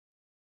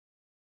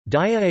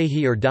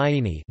Diauehi or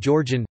Diauehi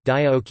Georgian,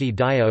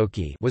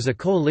 Diauehi was a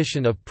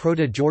coalition of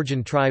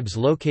Proto-Georgian tribes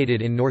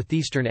located in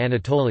northeastern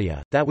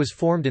Anatolia, that was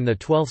formed in the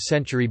 12th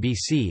century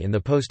BC in the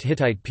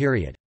post-Hittite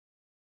period.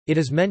 It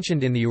is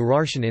mentioned in the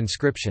Urartian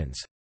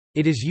inscriptions.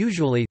 It is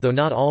usually, though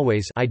not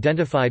always,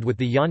 identified with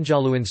the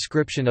Yanjalu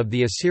inscription of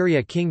the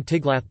Assyria king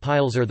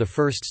Tiglath-Pileser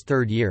I's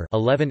third year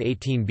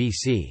 1118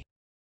 BC.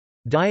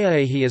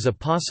 Diauehi is a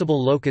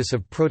possible locus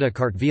of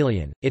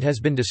Proto-Kartvelian. It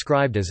has been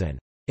described as an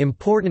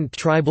important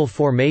tribal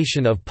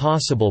formation of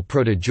possible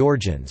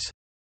Proto-Georgians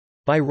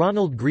by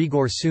Ronald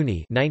Grigor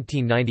Suni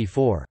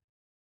 1994.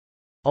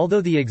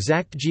 Although the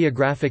exact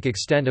geographic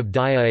extent of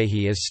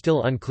Diauehi is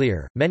still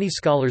unclear, many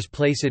scholars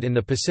place it in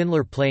the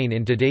Pasinlar Plain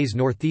in today's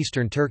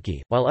northeastern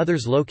Turkey, while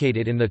others locate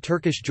it in the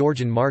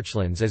Turkish-Georgian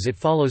marchlands as it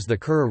follows the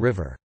Kura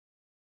River.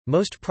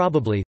 Most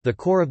probably, the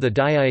core of the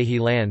Diauehi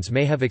lands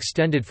may have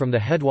extended from the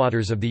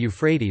headwaters of the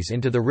Euphrates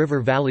into the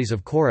river valleys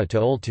of Kora to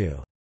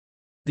Oltu.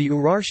 The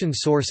Urartian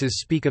sources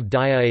speak of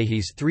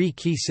Diauehi's three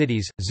key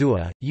cities,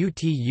 Zua,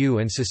 Utu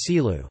and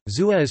Sisilu.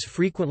 Zua is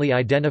frequently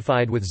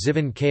identified with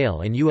Zivan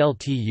Kale and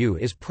Ultu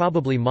is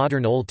probably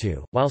modern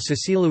Oltu, while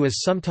Sisilu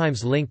is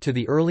sometimes linked to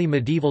the early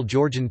medieval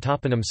Georgian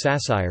toponym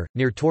Sasire,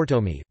 near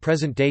Tortomi,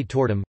 present-day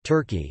Tortum,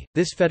 Turkey.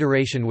 This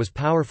federation was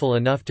powerful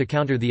enough to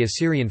counter the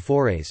Assyrian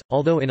forays,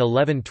 although in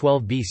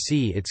 1112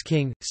 BC its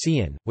king,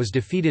 Sian, was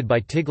defeated by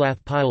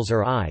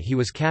Tiglath-Pileser I. He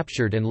was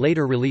captured and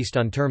later released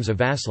on terms of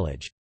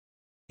vassalage.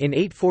 In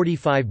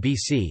 845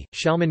 BC,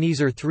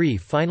 Shalmaneser III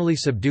finally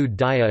subdued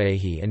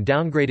Diauehi and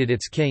downgraded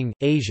its king,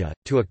 Asia,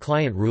 to a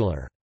client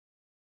ruler.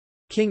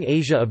 King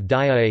Asia of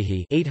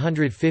Diauehi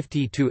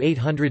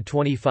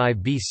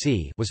 (850–825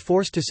 BC) was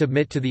forced to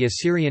submit to the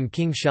Assyrian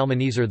king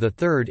Shalmaneser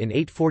III in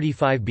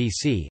 845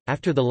 BC,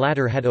 after the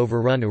latter had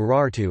overrun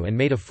Urartu and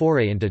made a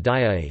foray into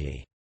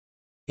Diauehi.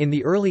 In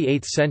the early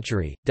 8th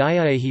century,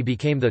 Diauehi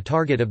became the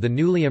target of the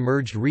newly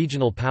emerged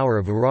regional power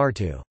of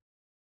Urartu.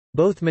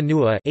 Both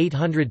Manua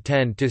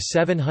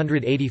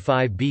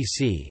 (810–785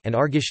 BC) and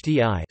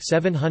Argishti I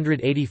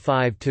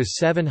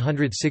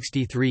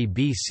 (785–763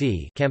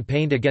 BC)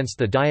 campaigned against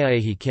the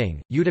Diauehi king,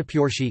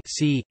 Utapurshi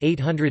c.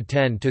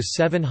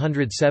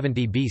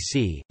 810–770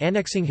 BC,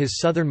 annexing his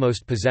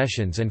southernmost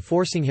possessions and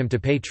forcing him to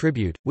pay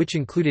tribute, which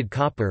included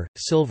copper,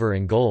 silver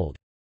and gold.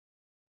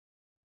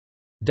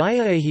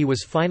 Diauehi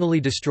was finally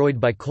destroyed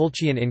by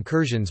Colchian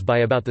incursions by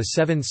about the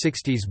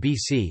 760s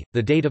BC,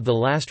 the date of the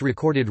last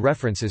recorded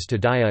references to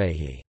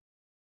Diauehi.